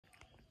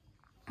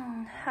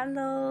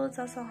Hello，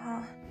 早上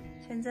好，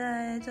现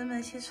在准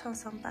备起床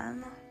上班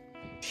了。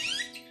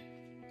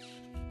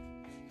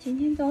今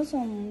天早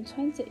上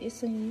穿这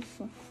身衣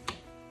服，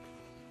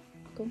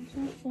工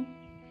作服，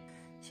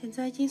现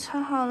在已经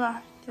穿好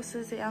了，就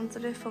是这样子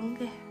的风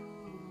格。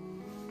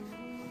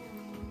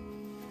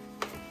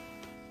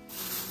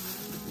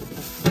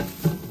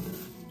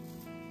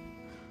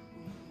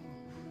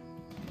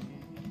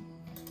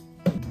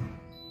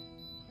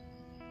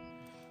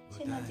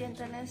现在简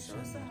单的收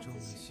拾下自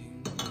己，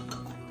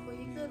涂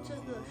一个这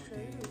个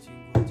水乳，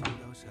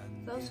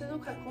这个水乳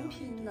快空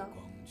瓶了，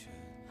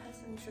还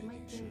剩这么一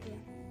点点。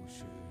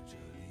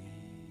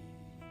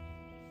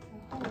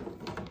然后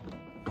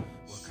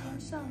先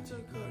上这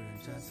个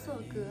紫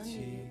色隔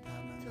离，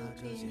这个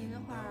隔离的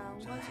话，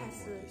我还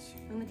是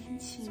用的挺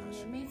勤的，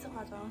每次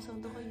化妆的时候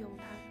都会用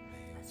它，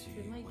还是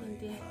这么一点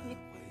点。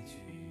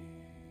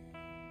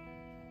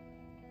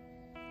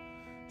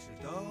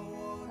然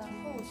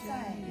后再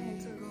用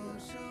这个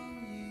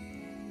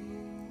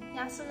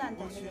雅诗兰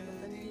黛的那个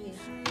粉底液，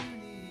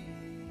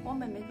我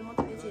妹妹给我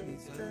推荐，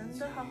真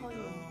的好好用。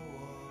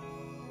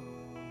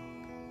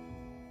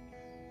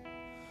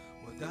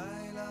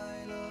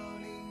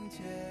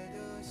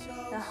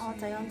然后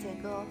再用这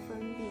个粉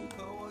底，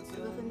这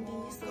个粉底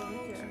是我的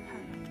第二盘，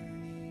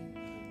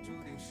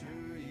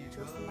就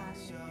是蛮，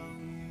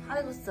它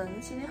那个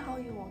真心的好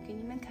用哦，给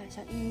你们看一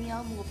下，1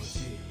秒磨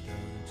皮。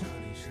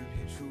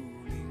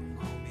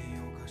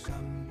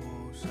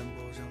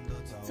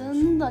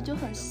真的就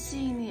很细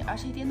腻，而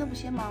且一点都不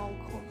显毛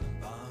孔。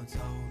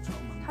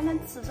它连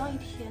持妆1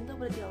天都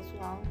不得掉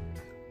妆，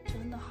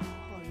真的好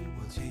好用。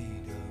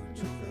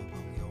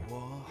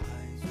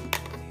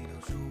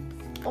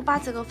我把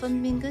这个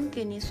粉饼跟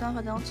隔离霜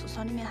放在我橱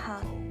窗里面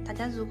哈，大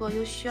家如果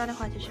有需要的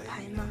话就去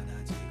拍嘛。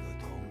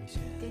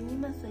给你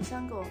们分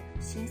享个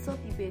新手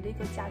必备的一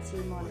个夹睫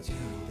毛的，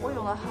我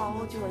用了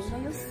好久了，应该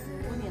有4、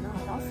5年了哈。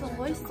当时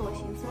我也是做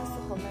新手的时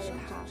候买的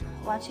它，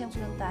完全不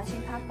用担心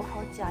它不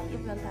好夹，也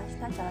不用担心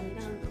它夹到你的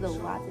肉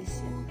啊这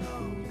些。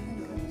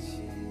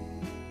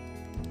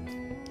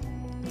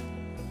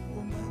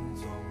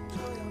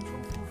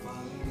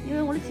因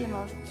为我的睫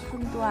毛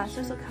很短，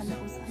所以说看着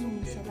不是很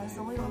明显，但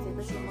是我用这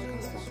个睫毛可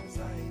算还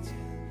是。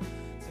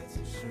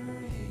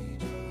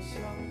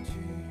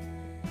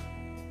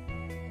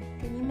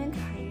给你们看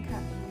一看，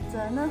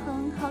真的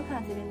很好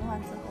看。这边弄完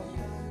之后，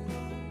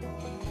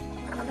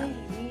我的玉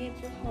米也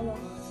煮好了，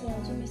是要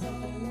准备上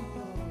班了。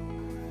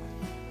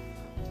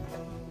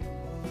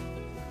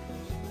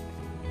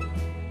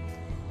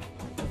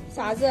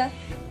啥子？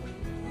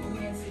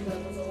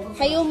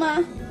还有吗？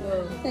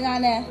在哪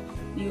里？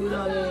留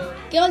了的。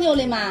给我留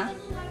的嘛？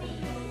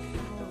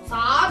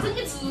啥子？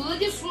你自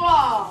己说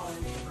了，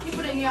你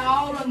不得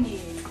了了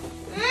你。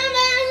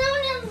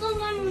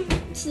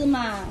是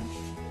嘛？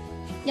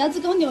鸭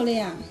子给我留的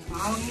呀？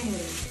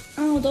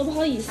我多不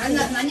好意思。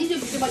那你就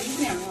把衣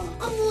服晾了。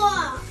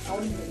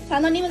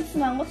看到你们吃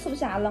嘛，我吃不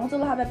下了，我走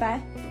了哈，拜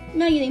拜。你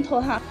们一定投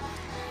哈。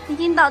已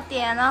经到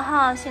店了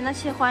哈，现在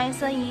去换一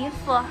身衣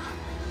服。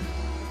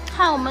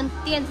看我们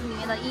店子里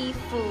面的衣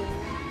服，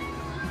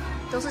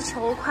都是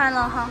秋款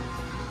了哈。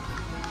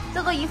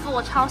这个衣服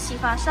我超喜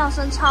欢，上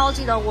身超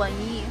级的文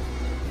艺。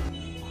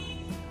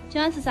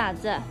今晚吃啥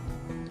子？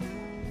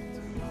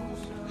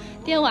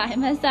点外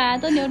卖噻，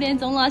都6点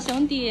钟了，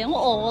兄弟，我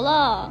饿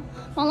了，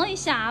忙了一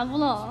下午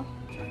了。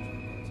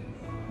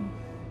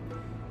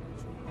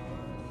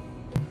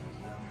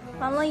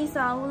忙了一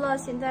下午了，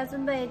现在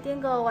准备点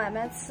个外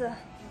卖吃。唉，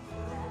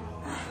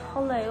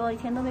好累哦，一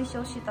天都没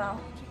休息到。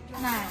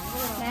来，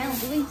我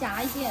不给你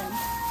加一点。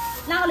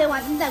哪个的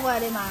外你带过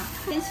来的嘛？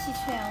点齐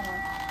全哦。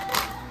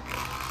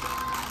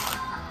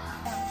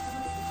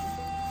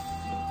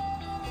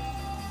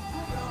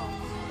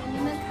给你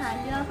们看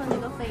，Xiaofeng那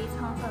个肥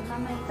肠粉，他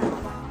们一大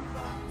碗。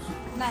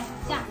来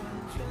下。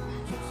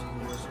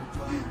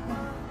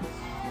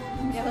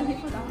别个你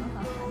不当哈。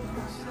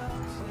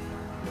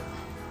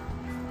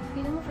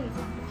给那个肥肠，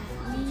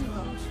你一个，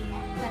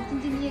咱晶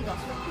晶你一个，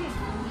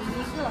你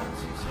一个。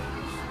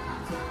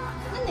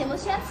那么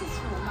喜欢吃醋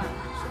嘛？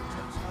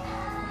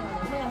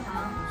没有啥，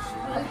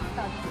我也不知道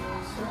你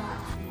吃。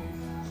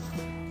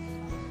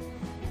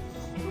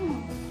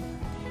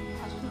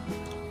好吃。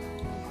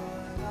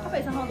它肥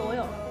肠好多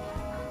哟。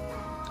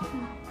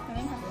看没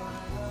看？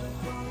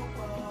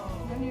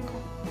看没看？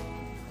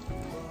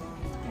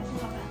看挺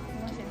好看，挺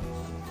好吃。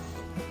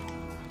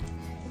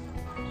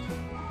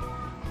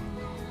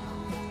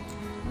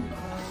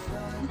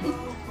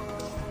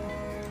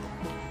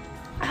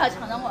还要尝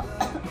尝我。